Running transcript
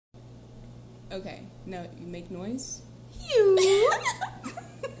Okay, now you make noise. You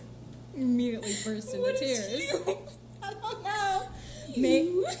immediately burst into tears. I don't know.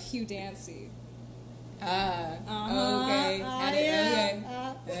 Make Hugh Dancy. Okay.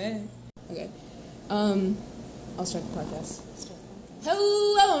 Okay. I'll start the podcast.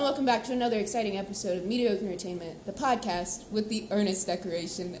 Hello and welcome back to another exciting episode of Mediocre Entertainment, the podcast with the earnest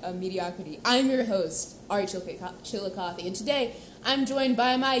decoration of mediocrity. I'm your host, Ari Chillicothe, and today I'm joined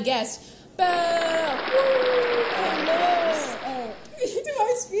by my guest, Belle. Hello. Do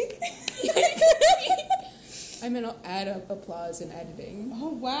I speak? I'm going to add up applause and editing.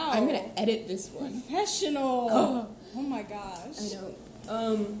 Oh, wow. I'm going to edit this one. Professional. Oh my gosh. I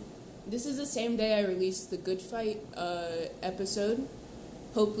know. This is the same day I released the Good Fight episode.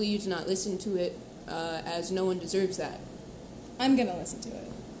 Hopefully you do not listen to it, as no one deserves that. I'm going to listen to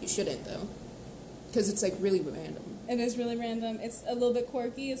it. You shouldn't, though. Because it's, like, really random. It is really random. It's a little bit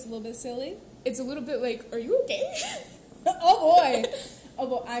quirky. It's a little bit silly. It's a little bit like, are you okay? Oh, boy. Oh,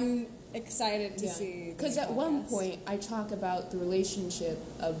 boy. I'm excited to see. Because at one point, I talk about the relationship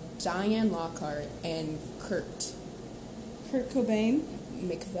of Diane Lockhart and Kurt Cobain?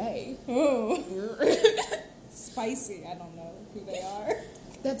 McVeigh. Oh. Spicy. I don't know who they are.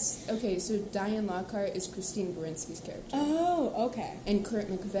 That's, okay, so Diane Lockhart is Christine Baranski's character. Oh, okay. And Kurt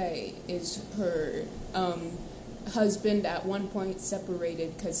McVeigh is her husband at one point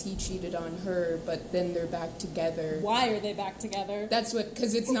separated because he cheated on her, but then they're back together. Why are they back together? That's what,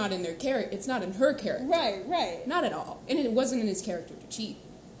 because it's not in their character. It's not in her character. Right. Not at all. And it wasn't in his character to cheat.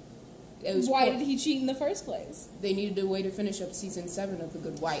 Why did he cheat in the first place? They needed a way to finish up season 7 of The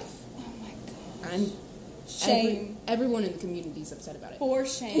Good Wife. Oh my gosh. And shame. Everyone in the community is upset about it. For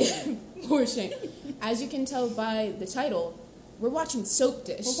shame. For shame. As you can tell by the title, we're watching Soap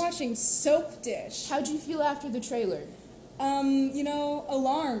Dish. We're watching Soap Dish. How'd you feel after the trailer?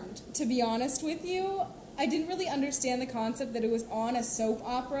 Alarmed, to be honest with you. I didn't really understand the concept that it was on a soap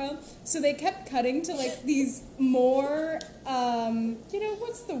opera, so they kept cutting to, like, these more,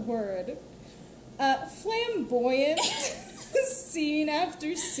 what's the word? Flamboyant scene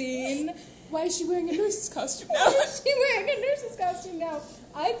after scene. Why is she wearing a nurse's costume now? Why is she wearing a nurse's costume now?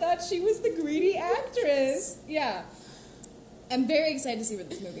 I thought she was the greedy actress. Yeah. I'm very excited to see where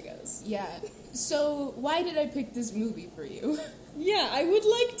this movie goes. Yeah. So, why did I pick this movie for you? Yeah, I would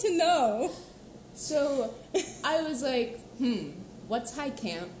like to know. So, I was like, what's high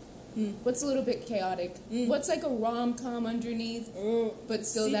camp? What's a little bit chaotic? What's like a rom-com underneath, but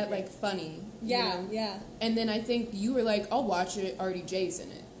still secret. that, like, funny? Yeah, you know? yeah. And then I think you were like, I'll watch it, RDJ's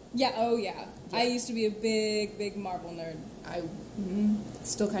in it. Yeah, oh yeah. I used to be a big Marvel nerd. I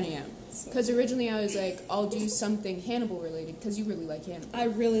still kind of am. Because originally I was like, I'll do something Hannibal related, because you really like Hannibal. I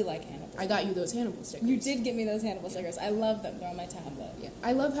really like Hannibal. I got you those Hannibal stickers. You did get me those Hannibal stickers. I love them. They're on my tablet. Yeah.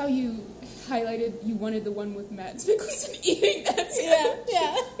 I love how you highlighted you wanted the one with Mads Mikkelsen eating that sandwich.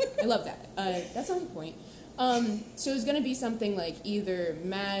 Yeah. I love that. That's on point. So it was going to be something like either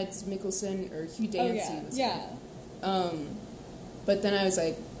Mads Mikkelsen or Hugh Dancy. Oh, yeah. But then I was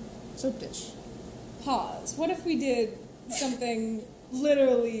like, Soap Dish. Pause. What if we did something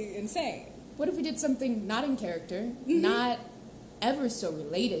literally insane? What if we did something not in character, not ever so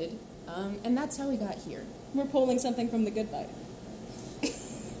related, and that's how we got here. We're pulling something from The Good Fight.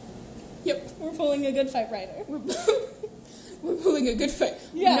 Yep. We're pulling a Good Fight writer. We're pulling a Good Fight.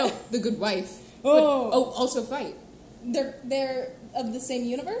 Yeah. No, The Good Wife. Oh. But, also Fight. They're of the same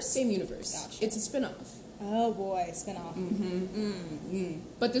universe? Same universe. Gotcha. It's a spin-off. Oh boy, spin-off.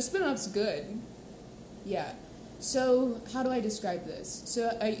 But the spin-off's good. Yeah. So, how do I describe this?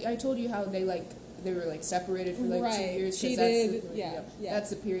 So, I told you how they were like separated for like 2 years. Cheated. That's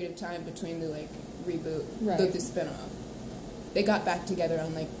the period of time between the like reboot, right. the spin-off. They got back together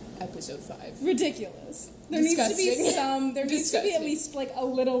on like episode 5. Ridiculous. There Disgusting. needs to be some. There needs to be at Disgusting. least like a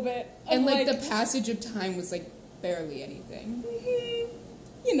little bit. Of, And like the passage of time was like barely anything.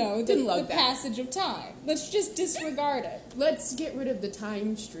 You know, Didn't the love that. passage of time. Let's just disregard it. Let's get rid of the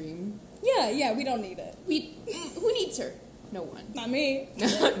time stream. Yeah, we don't need it. Who needs her? No one. Not me.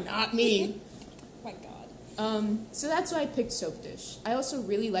 Not me. My God. So that's why I picked Soap Dish. I also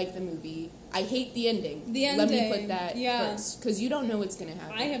really like the movie. I hate the ending. The ending. Let me put that first, because you don't know what's going to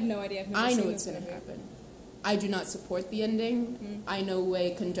happen. I have no idea. I know what's going to happen. I do not support the ending. I no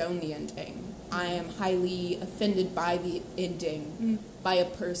way condone the ending. I am highly offended by the ending by a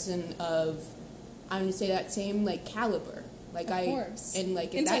person of, I'm going to say that same like caliber. Like of course. And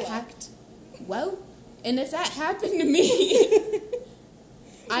like if intellect. if that happened to me,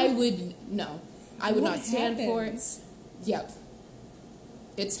 I would I would not stand for it. Yep.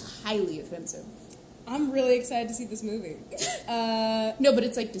 It's highly offensive. I'm really excited to see this movie. No, but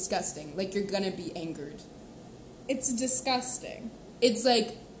it's, like, disgusting. Like, you're gonna be angered. It's disgusting. It's,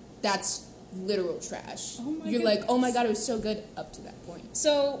 like, that's literal trash. Oh my You're like, goodness. oh my god, it was so good up to that point.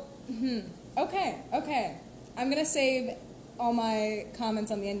 So, okay. I'm gonna save all my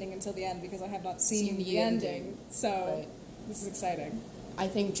comments on the ending until the end because I have not seen the ending. So, Right. this is exciting. I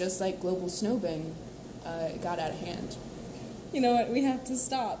think just like global snowbing, it got out of hand. You know what? We have to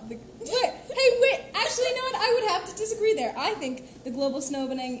stop. Wait. Actually, you know what? I would have to disagree there. I think the global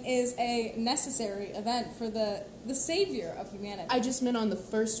snowboarding is a necessary event for the savior of humanity. I just meant on the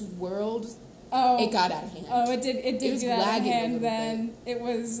first world, Oh, it got out of hand. Oh, it did. It did was get out of lagging a hand. little Then it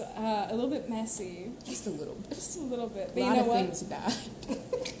was a little bit messy, Just a little bit. just a little bit. A But lot you know of what? things bad.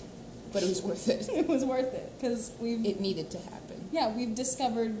 But it was worth it. It was worth it because It needed to happen. we've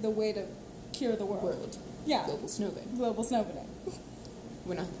discovered the way to cure the world. World. Yeah, Global snowbing. global snowboarding.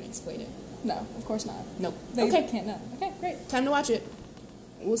 We're not going to explain it. No, of course not. Nope. They Okay. can't know. Okay, great. Time to watch it.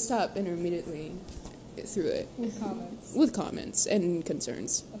 We'll stop and immediately get through it. With comments, With comments and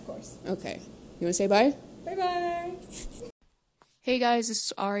concerns. of course. Okay. You want to say bye? Bye bye. Hey guys, this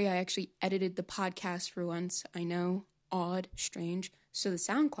is Ari. I actually edited the podcast for once. I know, odd, strange. So the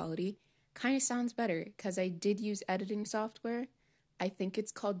sound quality kind of sounds better because I did use editing software. I think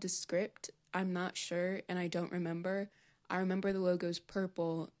it's called Descript. I'm not sure and I don't remember. I remember the logo's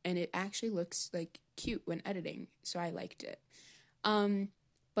purple and it actually looks like cute when editing, so I liked it.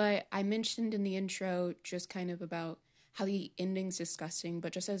 But I mentioned in the intro just kind of about how the ending's disgusting,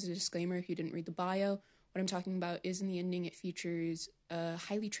 but just as a disclaimer, if you didn't read the bio, what I'm talking about is in the ending it features a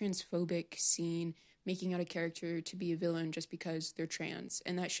highly transphobic scene making out a character to be a villain just because they're trans,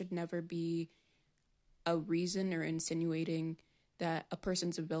 and that should never be a reason or insinuating that a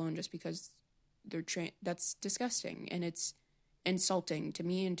person's a villain just because they're trans. That's disgusting, and it's insulting to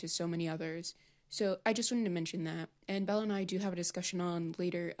me and to so many others. So I just wanted to mention that, and Bella and I do have a discussion on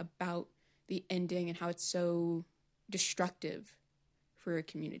later about the ending and how it's so destructive for a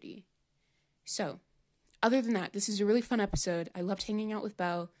community. So, other than that, this is a really fun episode. I loved hanging out with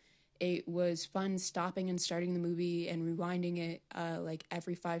Belle. It was fun stopping and starting the movie and rewinding it like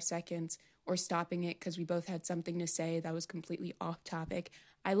every 5 seconds, or stopping it because we both had something to say that was completely off topic.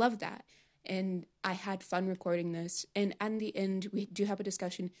 I love that. And I had fun recording this. And at the end, we do have a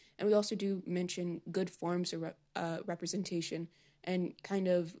discussion, and we also do mention good forms of representation and kind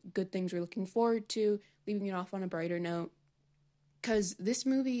of good things we're looking forward to, leaving it off on a brighter note. Because this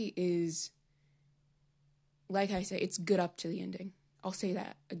movie is, like I say, it's good up to the ending. I'll say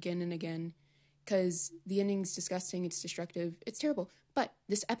that again and again. Because the ending's disgusting, it's destructive, it's terrible. But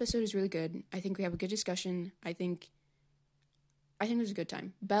this episode is really good. I think we have a good discussion. I think it was a good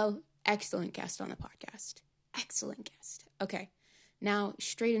time. Belle, excellent guest on the podcast. Excellent guest. Okay, now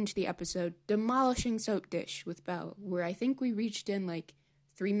straight into the episode, Demolishing Soap Dish with Belle, where I think we reached in like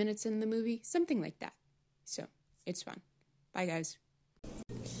 3 minutes in the movie, something like that. So, it's fun. Bye, guys.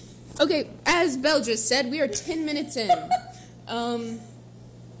 Okay, as Belle just said, we are 10 minutes in.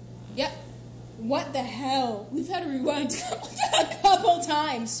 Yeah. What the hell? We've had to rewind A couple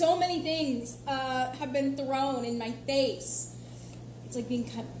times. So many things have been thrown in my face. It's like being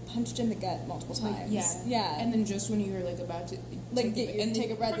punched in the gut multiple times. Yeah. And then just when you were like about to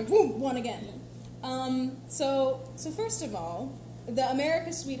take a breath, like, boom, one again. So first of all, the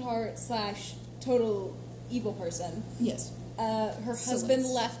America's sweetheart / total evil person. Yes. Her husband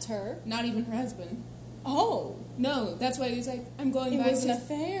left her. Not even her husband. Oh, No, that's why he was like, I'm going it back was to... an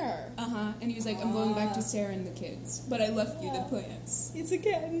affair. Uh-huh. And he was like, I'm going back to Sarah and the kids. But I left you the plants. It's a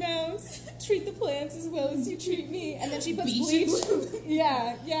cat and mouse. Treat the plants as well as you treat me. And then she puts Beach bleach. and blue.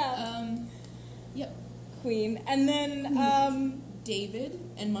 Yeah. Yep. Queen. And then David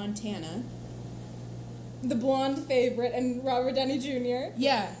and Montana. the blonde favorite and Robert Downey Jr.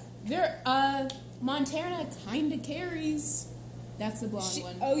 Yeah. They're, Montana kinda carries. That's the blonde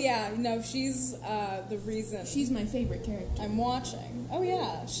one. Oh yeah, no, she's the reason. She's my favorite character. I'm watching. Oh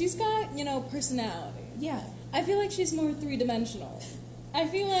yeah, she's got personality. Yeah. I feel like she's more 3-dimensional. I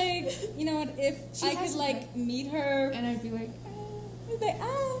feel like what if She I has could like meet her And I'd be like, I'd be like,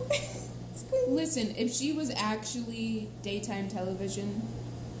 it's cool. listen, if she was actually daytime television,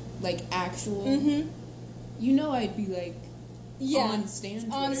 like actual, I'd be like, on Stan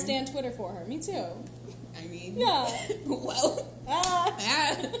Twitter. on Stan Twitter for her. Me too. I mean, Yeah. well,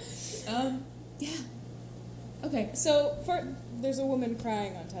 yeah. Okay, So there's a woman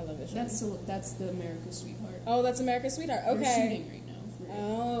crying on television. that's the America's Sweetheart. Oh, that's America's Sweetheart. We're Okay. shooting right now. For real.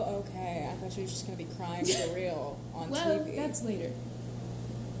 Oh, okay. I thought she was just gonna be crying for real on Well, TV. that's later.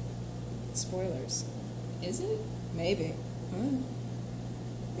 Spoilers. Is it? Maybe. Huh.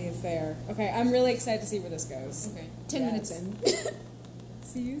 The Affair. Okay, I'm really excited to see where this goes. Okay. 10 minutes in.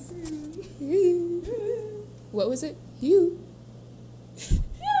 See you soon. What was it? You.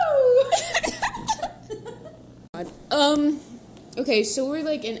 Okay, so we're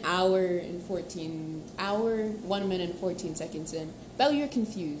like an 1 minute and 14 seconds in. Belle, you're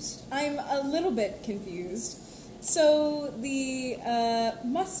confused. I'm a little bit confused. So the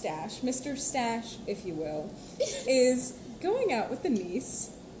mustache, Mr. Stash, if you will, is going out with the niece.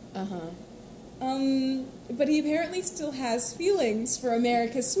 Uh-huh. But he apparently still has feelings for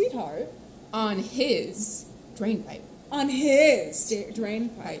America's sweetheart. On his drainpipe. On his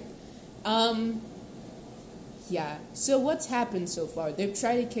drainpipe. Yeah. So what's happened so far? They've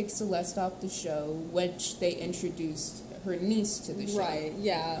tried to kick Celeste off the show, which they introduced her niece to the show. Right,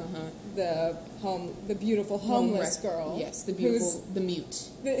 yeah. Uh-huh. The beautiful homeless girl. Yes, the beautiful, the mute.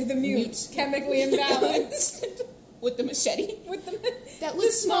 The mute, chemically imbalanced. With the machete. With the That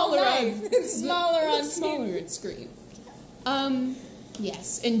looks smaller on screen. screen.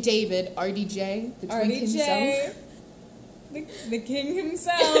 Yes, and David, RDJ, the twink himself. The king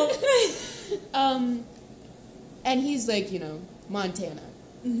himself. And he's like, Montana.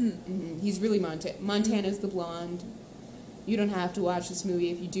 Mm-hmm. He's really Montana. Montana's the blonde. You don't have to watch this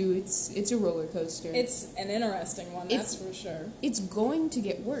movie. If you do, it's a roller coaster. It's an interesting one, that's for sure. It's going to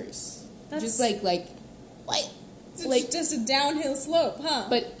get worse. Just like what? It's just a downhill slope, huh?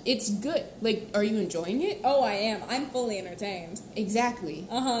 But it's good. Like, are you enjoying it? Oh, I am. I'm fully entertained. Exactly.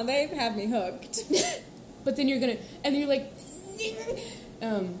 They've had me hooked. But then you're like,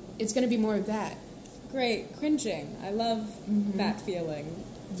 it's gonna be more of that. Great, cringing. I love that feeling.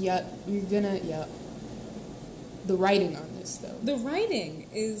 Yep, yep. The writing on this, though. The writing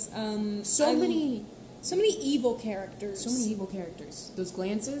is, so many evil characters. So many evil characters. Those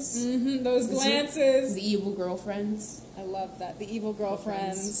glances. Mm-hmm, those glances. The evil girlfriends. I love that. The evil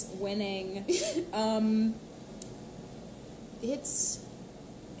girlfriends winning. It's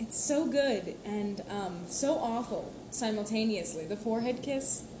so good and so awful simultaneously. The forehead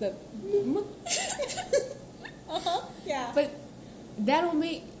kiss. The yeah. But that'll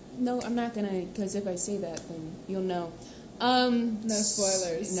make I'm not gonna, because if I say that, then you'll know. No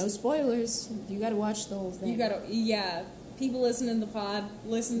spoilers. No spoilers. You gotta watch the whole thing. Yeah. People listening to the pod,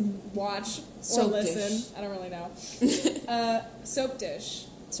 watch, or Soap listen. dish. I don't really know. Soap dish.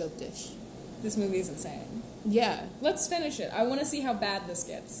 Soap dish. This movie is insane. Yeah. Let's finish it. I want to see how bad this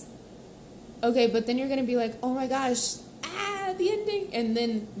gets. Okay, but then you're gonna be like, oh my gosh, the ending, and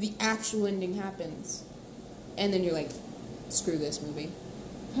then the actual ending happens, and then you're like, screw this movie.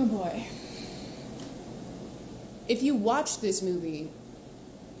 Oh boy. If you watch this movie,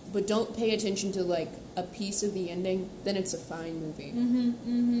 but don't pay attention to like a piece of the ending, then it's a fine movie.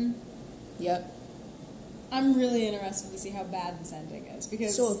 Yep. I'm really interested to see how bad this ending is,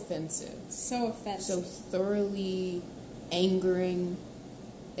 because so offensive. So thoroughly angering,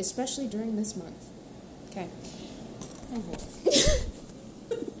 especially during this month. Okay. Oh boy.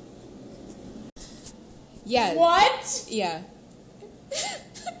 Yeah. What? Yeah.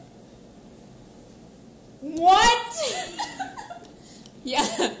 What?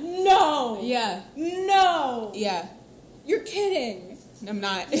 Yeah. No. Yeah. No. Yeah. You're kidding. I'm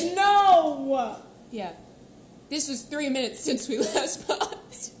not. No. Yeah. This was 3 minutes since we last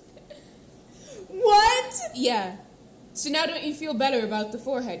paused. What? Yeah. So now don't you feel better about the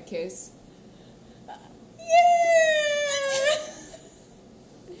forehead kiss? Yeah.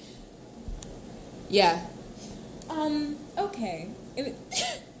 Yeah. Okay.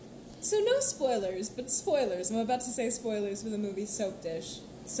 So no spoilers, but spoilers. I'm about to say spoilers for the movie Soap Dish.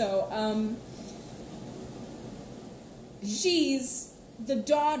 So, she's the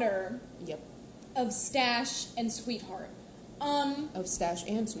daughter of Stash and Sweetheart. Of Stash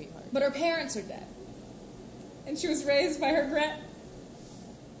and Sweetheart. But her parents are dead. And she was raised by her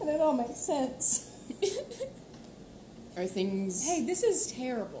and it all makes sense. Are things... Hey, this is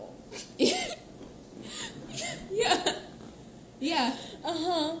terrible. Yeah. Yeah.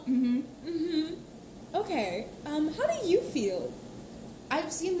 Uh-huh. Okay. How do you feel?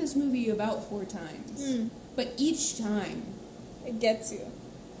 I've seen this movie about 4 times. But each time... It gets you.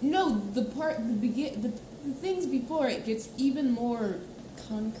 No, the things before it gets even more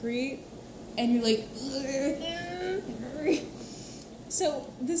concrete. And you're like... So,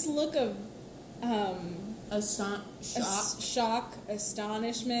 this look of... shock,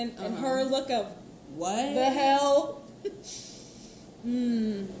 astonishment, and her look of... What the hell?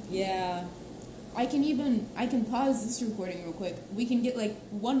 Yeah. I can pause this recording real quick. We can get like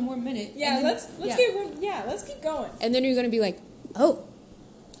 1 more minute. Yeah, let's keep going. And then you're gonna be like, oh.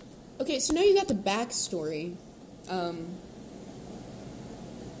 Okay, so now you got the backstory.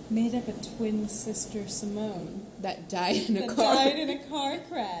 made up a twin sister, Simone, that died in a that car. died in a car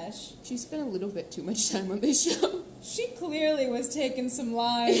crash. She spent a little bit too much time on this show. She clearly was taking some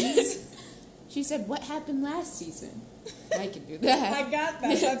lines. She said, "What happened last season?" I can do that. I got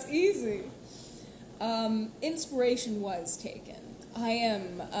that. That's easy. Inspiration was taken. I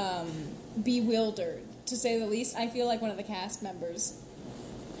am bewildered, to say the least. I feel like one of the cast members.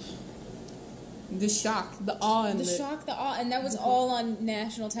 The shock, the awe, and The shock, the awe, and that was all on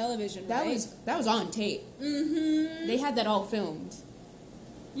national television, that right? was on tape. Mm-hmm. They had that all filmed.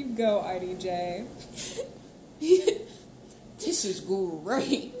 You go, IDJ. This is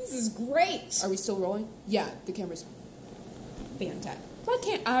great. This is great. Are we still rolling? Yeah, the camera's fantastic. Why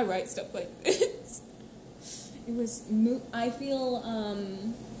can't I write stuff like this? It was. I feel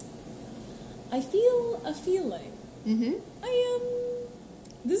a feeling. Mm-hmm.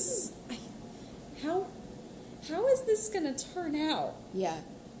 This is. How is this gonna turn out? Yeah.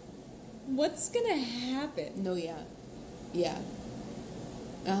 What's gonna happen? No, yeah. Yeah.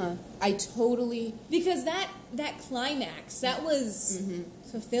 Uh-huh. I totally... Because that climax, that was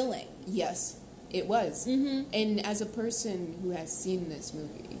fulfilling. Yes, it was. Mm-hmm. And as a person who has seen this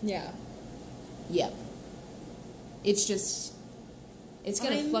movie... Yeah. Yep. It's just... It's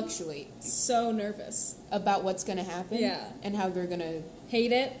going to I'm fluctuate so nervous. about what's going to happen. Yeah. And how they're going to...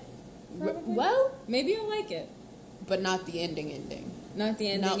 Hate it? Probably. Well... Maybe I'll like it. But not the ending. Not the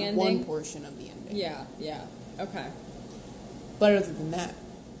ending. Not one portion of the ending. Yeah. Okay. But other than that...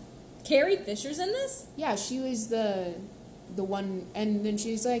 Carrie Fisher's in this? Yeah, she was the one... And then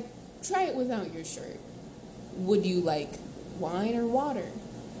she's like, try it without your shirt. Would you like wine or water?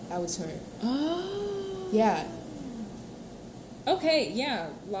 That was her. Oh. Yeah. Okay, yeah.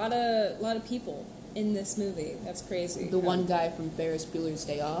 Lot of people in this movie. That's crazy. The one guy from Ferris Bueller's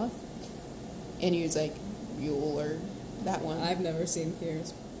Day Off. And he was like, Bueller. That one. I've never seen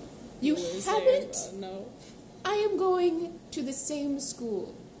Ferris. You Bueller's haven't? Day. No. I am going to the same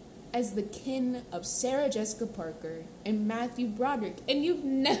school as the kin of Sarah Jessica Parker and Matthew Broderick, and you've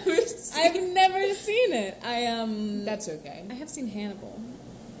never seen I've never seen it. That's okay. I have seen Hannibal.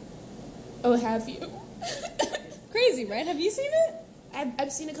 Oh, have you? Crazy, right? Have you seen it?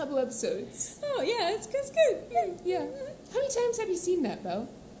 I've seen a couple episodes. Oh yeah, it's good. Yeah. How many times have you seen that, Bo?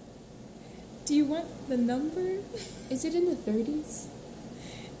 Do you want the number? Is it in the 30s?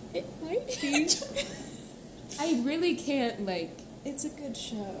 It might be. I really can't, It's a good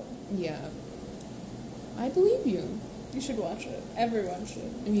show. Yeah. I believe you. You should watch it. Everyone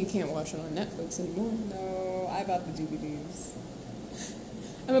should. I mean, you can't watch it on Netflix anymore. No, I bought the DVDs.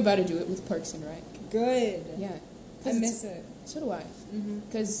 I'm about to do it with Parks and Rec. Good. Yeah. I miss it. So do I.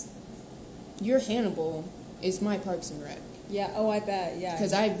 Because your Hannibal is my Parks and Rec. Yeah, oh, I bet, yeah.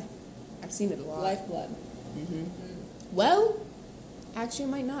 Because I've seen it a lot. Lifeblood. Well, actually, it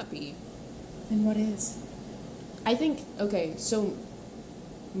might not be. And what is? I think, okay, so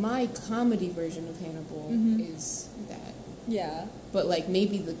my comedy version of Hannibal is that. Yeah. But,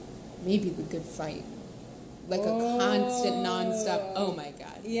 maybe the good fight. A constant, nonstop, oh my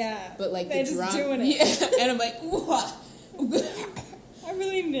god. Yeah. But, they're the just drama. doing it. Yeah, and I'm like, what? I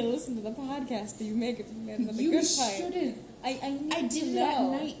really need to listen to the podcast that you make it from the You good fight. shouldn't. I need I to did it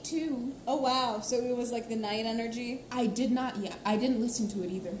know. at night, too. Oh, wow. So it was like the night energy? I did not, I didn't listen to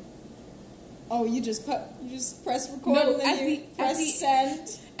it either. Oh, you just press record No, and then you press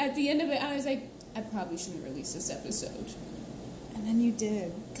send? At the end of it, I was like, I probably shouldn't release this episode. And then you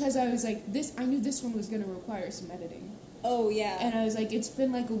did. Because I was like, I knew this one was going to require some editing. Oh, yeah. And I was like, it's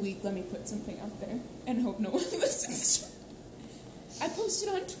been a week, let me put something out there and hope no one listens to it. I posted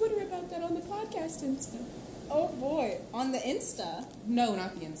on Twitter about that on the podcast Insta. Oh, boy. On the Insta? No,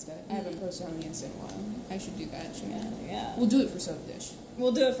 not the Insta. I haven't posted on the Insta in a while. I should do that. Yeah. We'll do it for Soap Dish.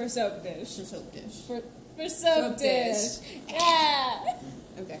 We'll do it for Soap Dish. For Soap Dish. For Soap Dish. Yeah.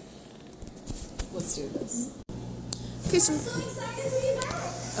 Okay. Let's do this. Okay, so...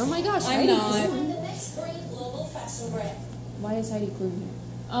 Oh my gosh, I'm Heidi not. Klum. The next great global fashion brand. Why is Heidi Klum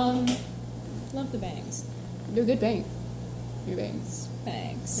here? Love the bangs. They're good bangs. Your bangs.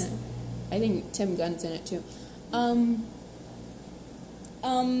 Thanks. Yeah. I think Tim Gunn's in it too.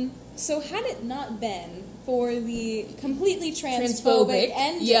 So had it not been for the completely transphobic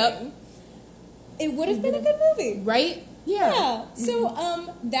ending, Yep. it would have been a good movie. Right? Yeah. Yeah.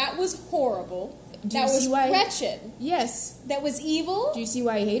 So, that was horrible. Do you That was see why- wretched. Yes. That was evil. Do you see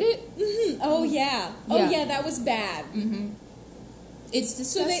why I hate it? Oh yeah. Oh Yeah. yeah. That was bad. It's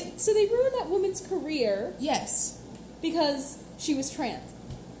So disgusting. they ruined that woman's career Yes. because she was trans.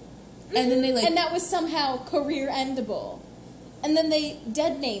 And then they And that was somehow career endable. And then they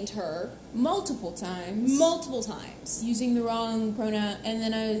dead named her multiple times. Using the wrong pronoun, and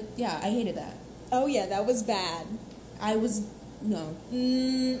then I hated that. Oh yeah, that was bad. No.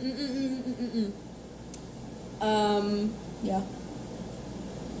 Yeah.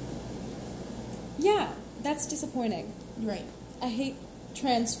 Yeah, that's disappointing. Right. I hate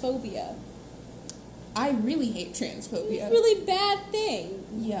transphobia. I really hate transphobia. It's a really bad thing.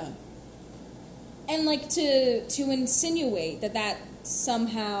 Yeah. And like to insinuate that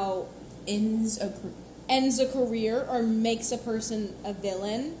somehow ends a career or makes a person a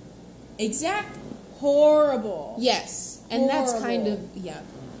villain. Exactly. Horrible. Yes. And Horrible. that's kind of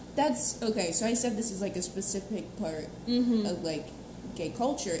that's okay, so I said this is like a specific part of like gay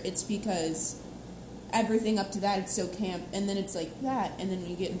culture. It's because everything up to that it's so camp, and then it's like that, and then when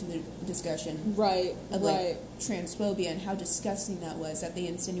you get into the discussion of like transphobia and how disgusting that was, that they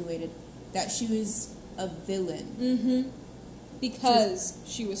insinuated that she was a villain because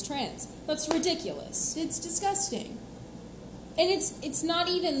she was trans. That's ridiculous. It's disgusting. And it's not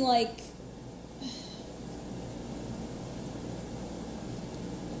even like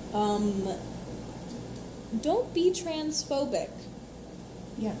don't be transphobic.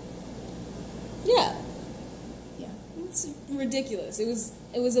 Yeah. Yeah. Yeah. It's ridiculous. It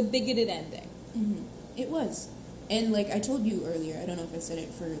was a bigoted ending. It was. And like I told you earlier, I don't know if I said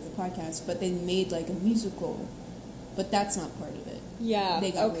it for the podcast, but they made like a musical, but that's not part of it. Yeah.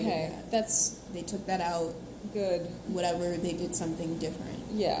 They got rid of that. They took that out. Good. Whatever, they did something different.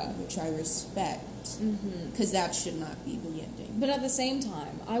 Yeah. Which I respect. Because that should not be the ending. But at the same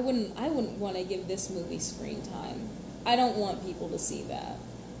time, I wouldn't want to give this movie screen time. I don't want people to see that.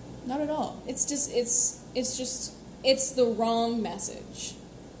 Not at all. It's the wrong message.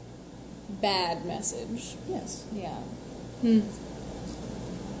 Bad message. Yes. Yeah.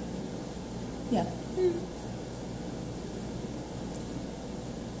 Yeah.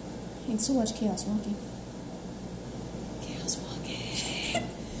 And so much chaos walking. Chaos walking.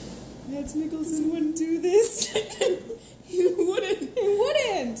 Mads Mikkelsen wouldn't do this. He wouldn't. He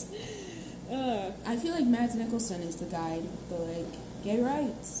wouldn't. I feel like Mads Mikkelsen is the guy for like gay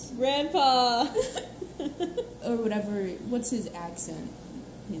rights. Grandpa. Or whatever. What's his accent?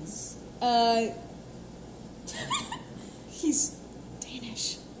 He's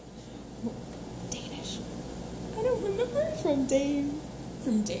Danish. I don't remember. From Dane.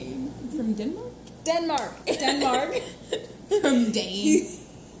 From Denmark? Denmark. From Dane.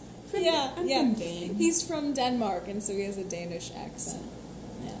 Yeah. I'm from Dane. He's from Denmark, and so he has a Danish accent.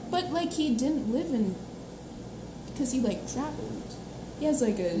 Yeah. But like he didn't live in, because he like traveled. He has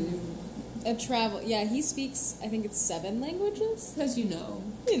like a travel. Yeah, he speaks. I think it's 7 languages. Because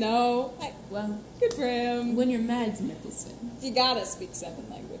Well, good for him. When you're Mads Mikkelsen, you gotta speak 7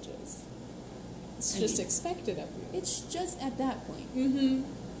 languages. It's just expected of you. It's just at that point.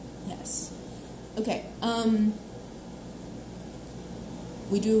 Yes. Okay.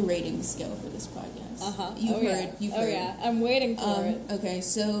 We do a rating scale for this podcast. You've heard. Yeah, I'm waiting for it. Okay,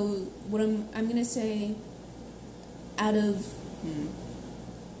 so what I'm gonna say, out of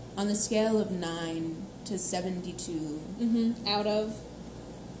on the scale of 9 to 72. Out of.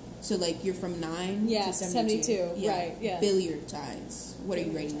 So like you're from 9 to 72. Yeah. Right. Yeah. Billiard ties. What are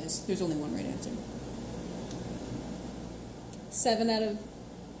you rating this? There's only one right answer. 7 out of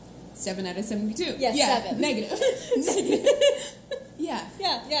 7 out of 72. Yeah, 7. Negative. Yeah.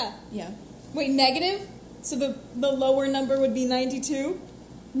 Yeah. Wait, negative? So the lower number would be 92?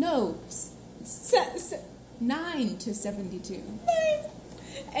 No. 9 to 72. 9.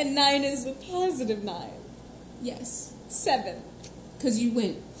 And 9 is the positive 9. Yes. 7. Because you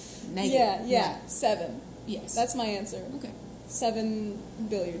went negative. Yeah. 7. Yes. That's my answer. Okay. 7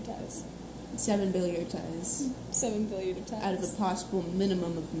 billiard ties. 7 billiard ties. 7 billiard ties. Out of a possible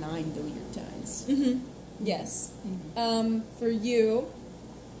minimum of 9 billiard ties. Yes. For you,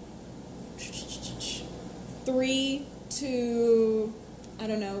 3 to, I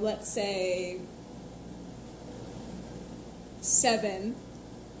don't know, let's say 7.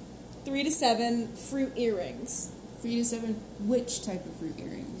 3 to 7 fruit earrings. 3 to 7. Which type of fruit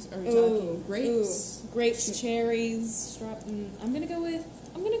earrings? Are we talking grapes? Grapes, cherries, I'm gonna go with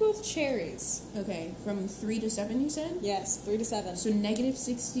cherries. Okay, from 3 to 7 you said? Yes, 3 to 7. So negative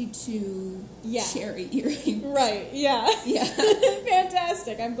 62 Yeah. cherry earrings. Right, yeah. Yeah.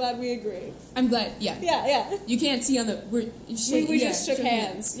 Fantastic. I'm glad we agree. I'm glad, yeah. Yeah. You can't see on the... We just shook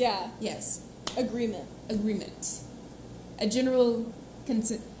hands. Yeah. Yes. Agreement. A general...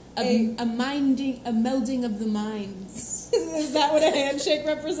 A melding of the minds. Is that what a handshake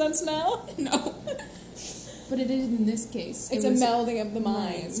represents now? No. But it is in this case. It's a melding of the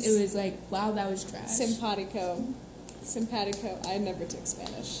minds. It was like, wow, that was trash. Simpatico. Simpatico. I never took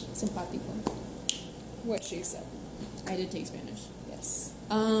Spanish. Simpático. What she said. I did take Spanish. Yes.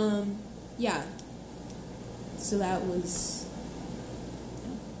 Yeah. So that was...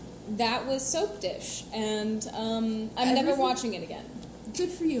 That was Soap Dish, and I'm never Everything- watching it again. Good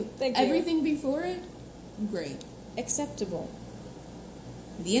for you. Thank you. Everything before it, great. Acceptable.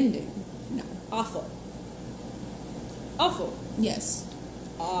 The ending, no. Awful. Awful. Yes.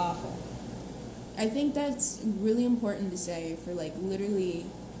 Awful. I think that's really important to say for, like, literally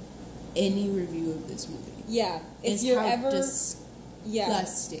any review of this movie. Yeah. If is you're how ever... Yeah.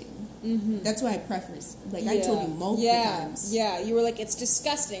 disgusting. Mm-hmm. That's why I preface. Like, I told you multiple times. Yeah, you were like, it's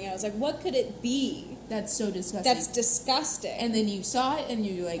disgusting. And I was like, what could it be? That's so disgusting. That's disgusting. And then you saw it and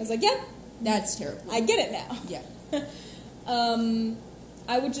you're I like, was like, yep, that's terrible. I get it now. Yeah.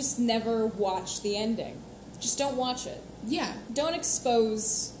 I would just never watch the ending. Just don't watch it. Yeah. Don't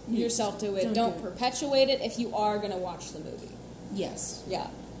expose yourself to it. Don't Don't do it. perpetuate it if you are going to watch the movie. Yes. Yeah.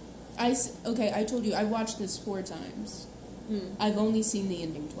 Okay, I told you, I watched this 4 times. I've only seen the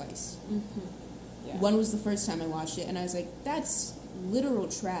ending twice. Mm-hmm. Yeah. One was the first time I watched it, and I was like, that's literal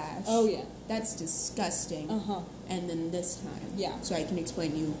trash. Oh, yeah. That's disgusting. Uh-huh. And then this time. Yeah. So I can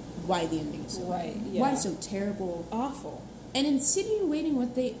explain to you why the ending's so Right, bad. yeah. Why so terrible. Awful. And in sitting and waiting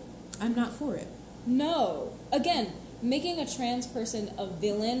I'm not for it. No. Again, making a trans person a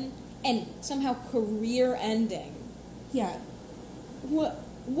villain and somehow career ending. Yeah.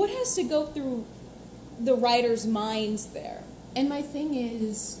 What has to go through the writers' minds there? And my thing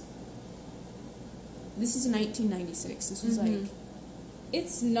is, this is 1996. This was Mhm. like,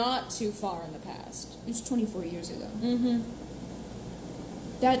 It's not too far in the past. it was 24 years ago. Mm-hmm.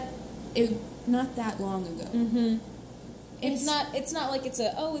 Not that long ago. Mm-hmm. It's not like it's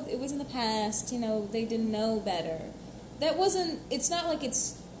it was in the past, they didn't know better. That wasn't, it's not like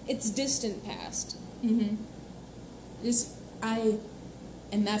it's distant past. Mm-hmm.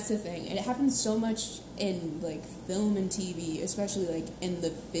 And that's the thing. It happens so much in, like, film and TV, especially, like, in the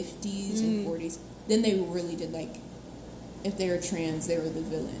 50s and 40s. Then they really did, like, if they were trans, they were the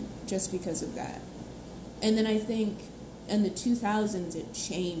villain, just because of that. And then I think in the 2000s it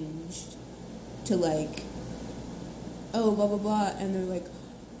changed to, like, oh, blah, blah, blah, and they're like,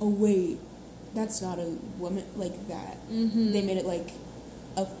 oh, wait, that's not a woman like that. Mm-hmm. They made it, like,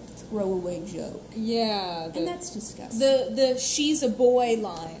 a throwaway joke. Yeah. And that's disgusting. The she's a boy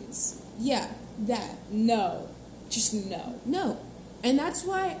lines. Yeah, that. No. Just no. No. And that's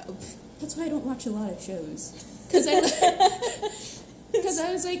why I don't watch a lot of shows. Because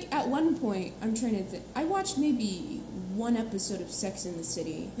I was like, at one point, I'm trying to think, I watched maybe one episode of Sex in the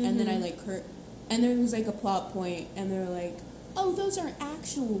City, and then I, like, heard, and there was, like, a plot point, and they were like, oh, those are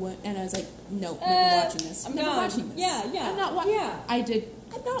actual women. And I was like, no, never watching this. I'm never done. watching this. Yeah. I'm not watching. Yeah.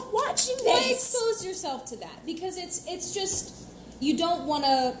 I'm not watching Why this. expose yourself to that? Because it's just, you don't want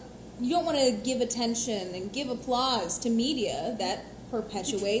to give attention and give applause to media that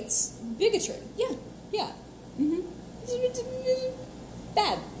perpetuates bigotry. Yeah. Yeah. Mm-hmm.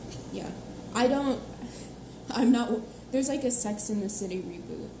 Bad. Yeah. I'm not, there's like a Sex in the City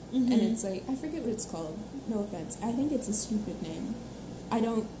reboot, and it's like, I forget what it's called, no offense, I think it's a stupid name. I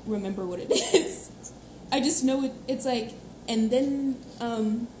don't remember what it is. I just know it's like, and then,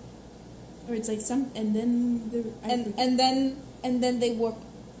 or it's like and then they work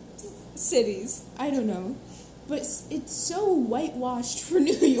cities. I don't know, but it's so whitewashed for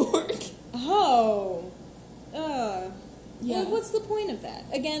New York. Oh. Yeah. Well, what's the point of that?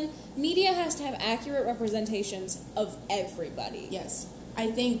 Again, media has to have accurate representations of everybody. Yes.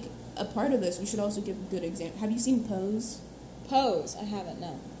 I think a part of this, we should also give a good example. Have you seen Pose? Pose. I haven't,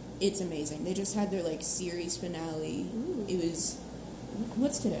 no. It's amazing. They just had their, like, series finale. Ooh. It was,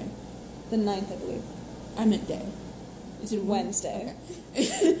 what's today? The 9th, I believe. I meant day. Is it Wednesday.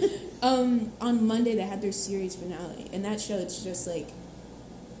 Okay. On Monday they had their series finale, and that show, it's just like,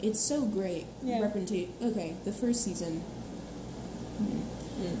 it's so great. Yeah. Okay, the first season.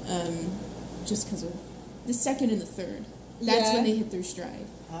 Just because of the second and the third. That's Yeah. when they hit their stride.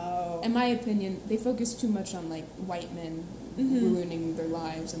 Oh. In my opinion, they focus too much on, like, white men ruining their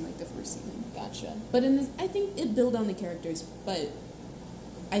lives in, like, the first season. Gotcha. But in this, I think it built on the characters, but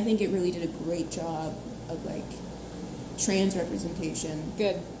I think it really did a great job of, like, trans representation,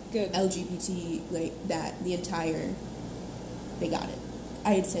 Good. LGBT, like, that, the entire, they got it.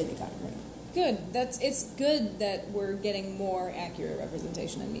 I'd say they got it right. Good. It's good that we're getting more accurate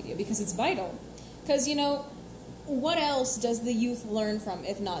representation in media because it's vital. Because, what else does the youth learn from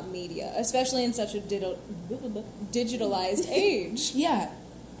if not media, especially in such a digitalized age? Yeah,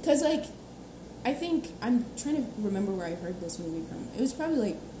 because, like, I think I'm trying to remember where I heard this movie from. It was probably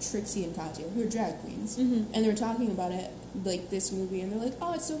like Trixie and Katya, who are drag queens, and they were talking about it, like this movie, and they're like,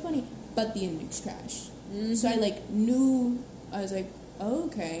 "Oh, it's so funny," but the ending's trash. So I like knew. I was like, oh,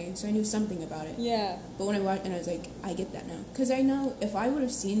 okay. So I knew something about it. Yeah. But when I watched, and I was like, I get that now, because I know if I would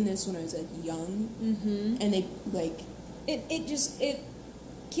have seen this when I was like young, and they like,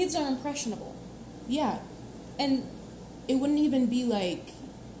 kids are impressionable, yeah, and it wouldn't even be like,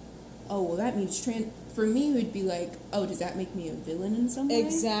 oh, well, that means for me, it would be like, oh, does that make me a villain in some way?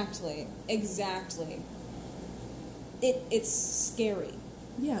 Exactly. It's scary.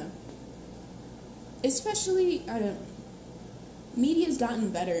 Yeah. Especially, media's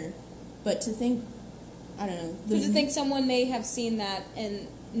gotten better, but to think, I don't know. To think someone may have seen that and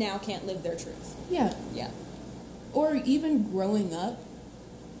now can't live their truth. Yeah. Yeah. Or even growing up,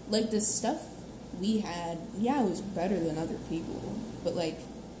 like the stuff we had, yeah, it was better than other people, but like,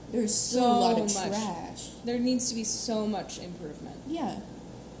 there's still a lot of trash. There needs to be so much improvement. Yeah.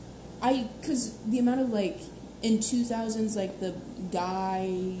 Because the amount of like, in 2000s, like the guy,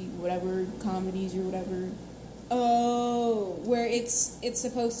 whatever, comedies or whatever. Oh, where it's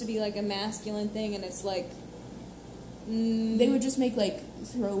supposed to be like a masculine thing, and it's like they would just make like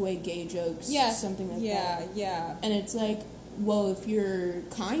throwaway gay jokes, something like that. Yeah. And it's like, well, if you're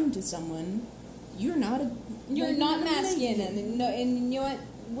kind to someone, you're not masculine, and you know what?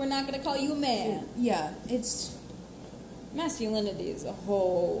 We're not gonna call you a man. Yeah, it's masculinity is a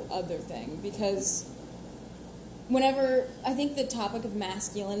whole other thing, because whenever I think the topic of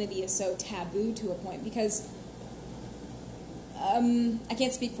masculinity is so taboo to a point, because I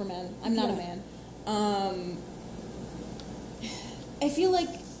can't speak for men. I'm not a man. I feel like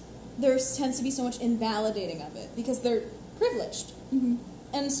there tends to be so much invalidating of it because they're privileged.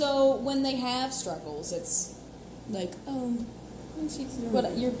 And so when they have struggles, it's like,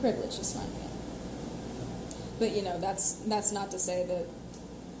 but you're privileged, it's fine. Yeah. But you know, that's not to say that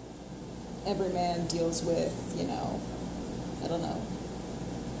every man deals with, you know, I don't know.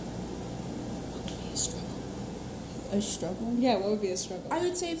 What could be a struggle? A struggle? Yeah, what would be a struggle? I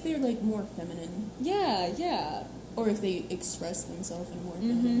would say if they're like more feminine. Yeah. Or if they express themselves in a more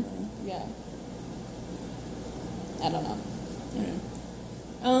feminine way. Yeah. I don't know.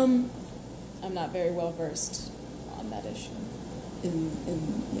 I'm not very well versed on that issue. In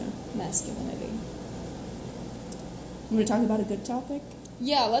Masculinity. You want to talk about a good topic?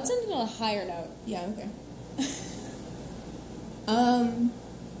 Yeah, let's end on a higher note. Yeah, okay.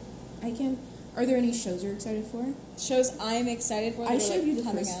 Are there any shows you're excited for? Shows I'm excited for that I are showed you the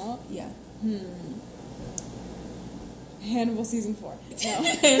coming first, out? Yeah. Hannibal season 4. No.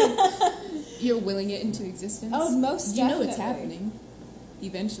 You're willing it into existence? Oh, most definitely. You know it's happening.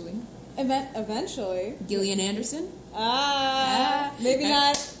 Eventually. Eventually. Gillian Anderson? Maybe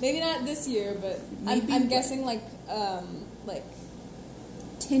not this year, but I'm guessing like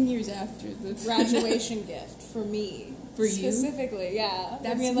 10 years after the graduation gift for me. For you? Specifically, yeah.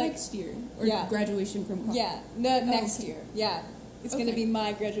 That's next year. Or graduation from college. Yeah, next year. Yeah. It's going to be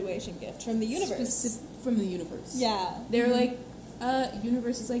my graduation gift from the universe. From the universe. Yeah. They're like,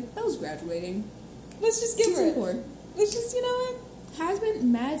 universe is like, Belle's graduating. Let's just give her Season it. 4. Let's just, you know what? Hasn't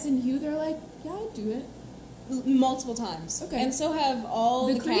Mads and Hugh, they're like, yeah, I'd do it. Multiple times. Okay. And so have all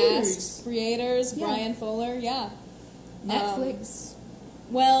the cast, creators, Yeah. Brian Fuller, yeah. Netflix.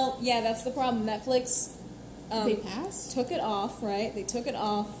 Well, yeah, that's the problem. Netflix They passed? took it off, right? They took it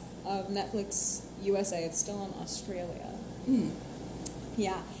off of Netflix USA. It's still in Australia.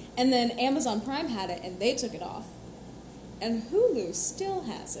 Yeah. And then Amazon Prime had it, and they took it off. And Hulu still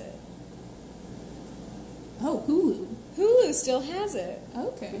has it. Oh, Hulu. Hulu still has it.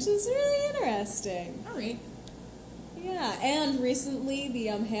 Okay. Which is really interesting. All right. Yeah, and recently the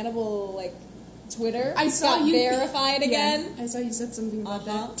Hannibal, like, Twitter got verified again. Yeah, I saw you said something about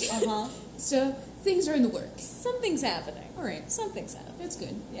that. So, things are in the works. Something's happening. All right. Something's happening. That's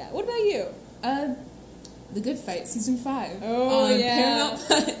good. Yeah. What about you? The Good Fight, Season 5. Oh, on yeah. Paramount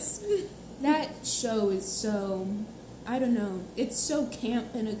Plus. That show is so, I don't know, it's so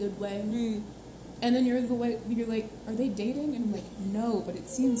camp in a good way. And then you're like, are they dating? And I'm like, no, but it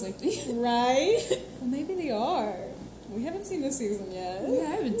seems like they Right? Well, maybe they are. We haven't seen this season yet. Yeah,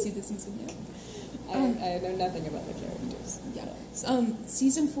 I haven't seen the season yet. I know nothing about the characters. Yeah.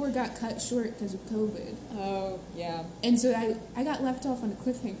 Season 4 got cut short because of COVID. Oh, yeah. And so I got left off on a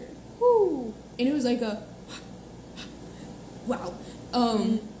cliffhanger. Woo! And it was like a wow.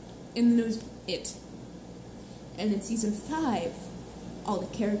 And then it was it. And then season 5, all the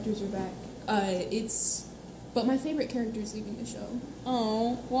characters are back. But my favorite character is leaving the show.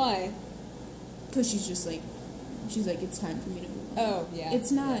 Oh, why? Because she's like, it's time for me to move on. Oh, yeah.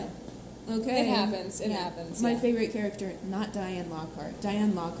 It's not, Okay. It happens. It happens. My yeah. favorite character, not Diane Lockhart.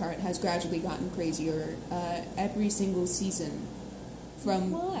 Diane Lockhart has gradually gotten crazier every single season.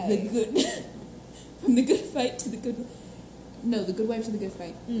 From Why? the good, from the good fight to the good. No, the good wife to the good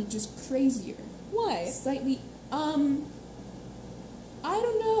fight. Just crazier. Why? Slightly. I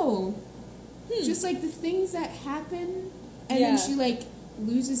don't know. Just like the things that happen, and Yeah. then she like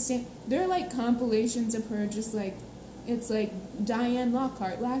loses. There are like compilations of her just like, it's like Diane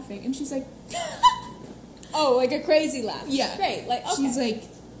Lockhart laughing, and she's like, Oh, like a crazy laugh. yeah, Great. Like, okay. she's like,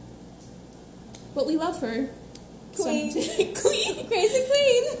 but we love her, Queen. queen, Crazy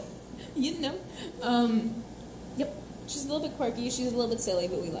queen. you know. Yep, She's a little bit quirky. She's a little bit silly,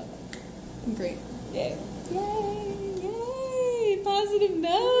 but we love her. great. Yay. Yay! Yay. Positive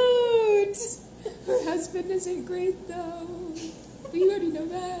note. Her husband isn't great though. We already know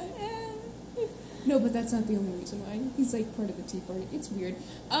that. No, but that's not the only reason why. He's like part of the Tea Party. It's weird.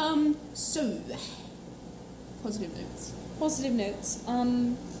 So positive notes. Positive notes.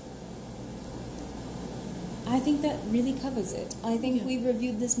 I think that really covers it. I think Yeah. we've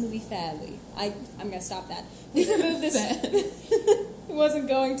reviewed this movie fairly. I'm gonna stop that. We've reviewed this. Fair. It wasn't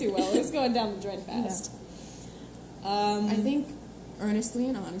going too well. It was going down the drain fast. I think earnestly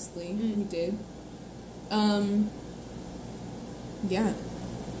and honestly we did. Yeah,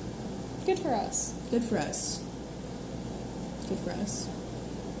 Good for us. good for us. Good for us.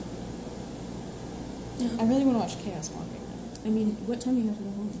 I really want to watch Chaos Walking. I mean, what time do you have to go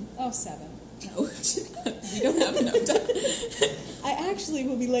home? Oh, 7. No, we don't have enough time. I actually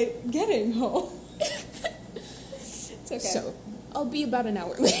will be late getting home. It's okay. So, I'll be about an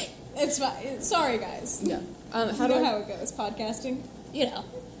hour late. It's fine. Sorry, guys. Yeah. How How do how it goes? Podcasting. you know?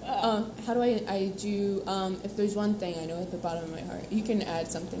 How do I do? If there's one thing I know at the bottom of my heart, you can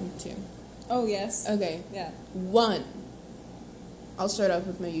add something too. Oh yes. Okay. Yeah. 1. I'll start off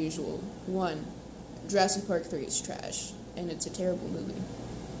with my usual. 1. Jurassic Park 3 is trash, and it's a terrible movie.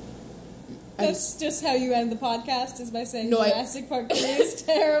 That's just how you end the podcast, is by saying No, Jurassic Park 3 is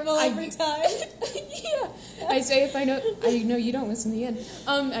terrible every time. Yeah. I say if I know you don't listen to the end.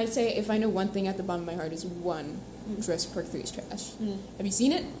 I say if I know one thing at the bottom of my heart is 1. Jurassic Park 3 is trash. Have you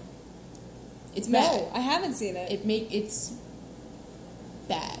seen it? It's bad. No, I haven't seen it. It's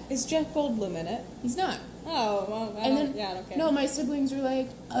bad. Is Jeff Goldblum in it? He's not. Oh, well, I don't care. No, my siblings were like,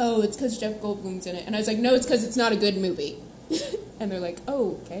 "Oh, it's because Jeff Goldblum's in it," and I was like, "No, it's because it's not a good movie." And they're like,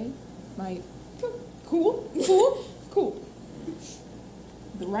 "Oh, okay, cool."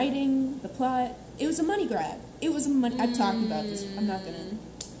 The writing, the plot, it was a money grab. It was a money. I've talked about this. I'm not gonna.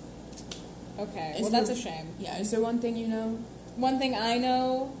 Okay, Is well, that's there- a shame. Yeah, is there one thing you know? One thing I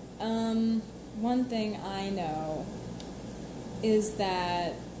know is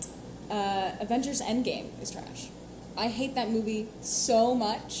that Avengers Endgame is trash. I hate that movie so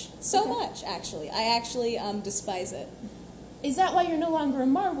much. So much, actually. I actually despise it. Is that why you're no longer a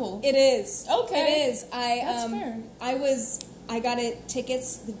Marvel? It is. Okay. It is. That's fair. I got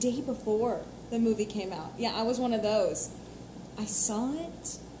tickets the day before the movie came out. Yeah, I was one of those. I saw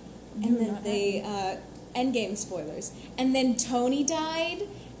it, You and were then not they Endgame spoilers. And then Tony died,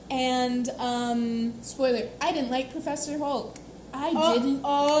 and Spoiler: I didn't like Professor Hulk. I oh, didn't.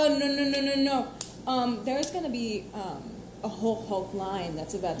 Oh no! There's gonna be a whole Hulk line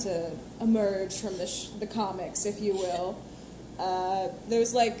that's about to emerge from the comics, if you will.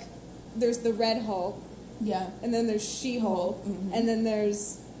 There's the Red Hulk, Yeah. and then there's She-Hulk, Mhm. and then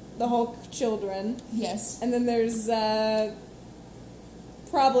there's the Hulk children, Yes. and then there's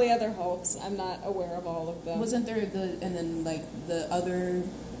probably other Hulks. I'm not aware of all of them. Wasn't there the other,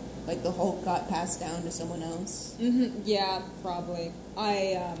 like the Hulk got passed down to someone else? Yeah, probably.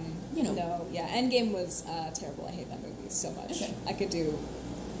 You know. No, yeah. Endgame was terrible. I hate that movie so much. Okay. I could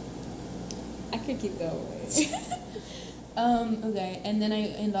keep going. Okay, and then I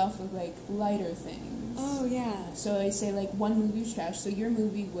end off with like lighter things. Oh yeah. So I say like one movie's trash. So your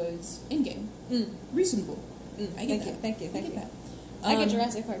movie was Endgame. Reasonable. I get that. Thank you. I get that. I get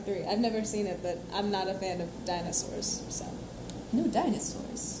Jurassic Park 3. I've never seen it, but I'm not a fan of dinosaurs, so. No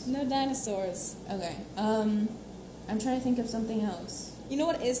dinosaurs. No dinosaurs. Okay. I'm trying to think of something else. You know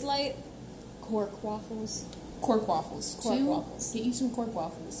what is light? Cork waffles. Cork waffles. Cork 2, waffles. Get you some cork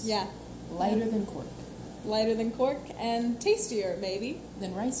waffles. Yeah. Lighter than cork. Lighter than cork and tastier, maybe.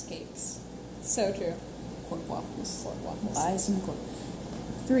 Than rice cakes. So true. Cork waffles. Cork waffles. Buy some cork.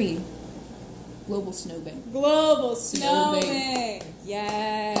 3. Global snowbank. Global Snowing. snowing.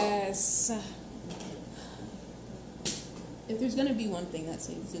 Yes. If there's gonna be one thing that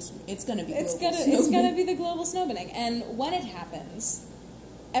saves this, it's gonna be It's global gonna snowbank. be the global snowbanning, and when it happens,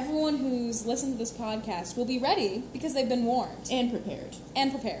 everyone who's listened to this podcast will be ready because they've been warned And prepared.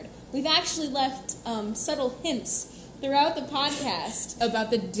 and prepared. We've actually left subtle hints throughout the podcast About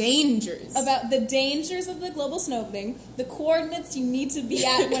the dangers. about the dangers of the global snow opening, the coordinates you need to be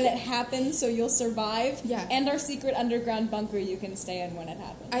at when it happens so you'll survive, Yeah. and our secret underground bunker you can stay in when it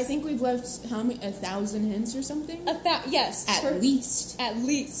happens. I think we've left, how many, 1,000 hints or something? Yes. At least. At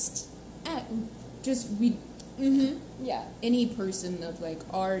least. Yeah. Any person of, like,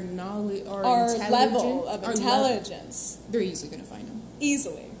 our knowledge, Our level of our intelligence. they're easily going to find them.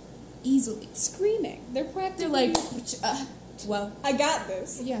 Easily. Screaming. They're practically... They're like, well, I got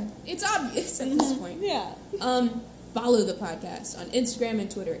this. yeah, it's obvious at this point. Yeah. Follow the podcast on Instagram and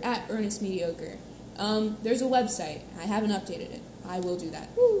Twitter at Ernest Mediocre. There's a website. I haven't updated it. I will do that.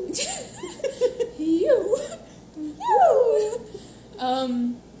 You.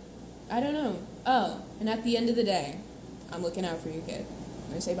 I don't know. Oh, and at the end of the day, I'm looking out for you, kid.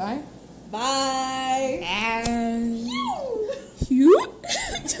 Want to say bye? Bye. And... You.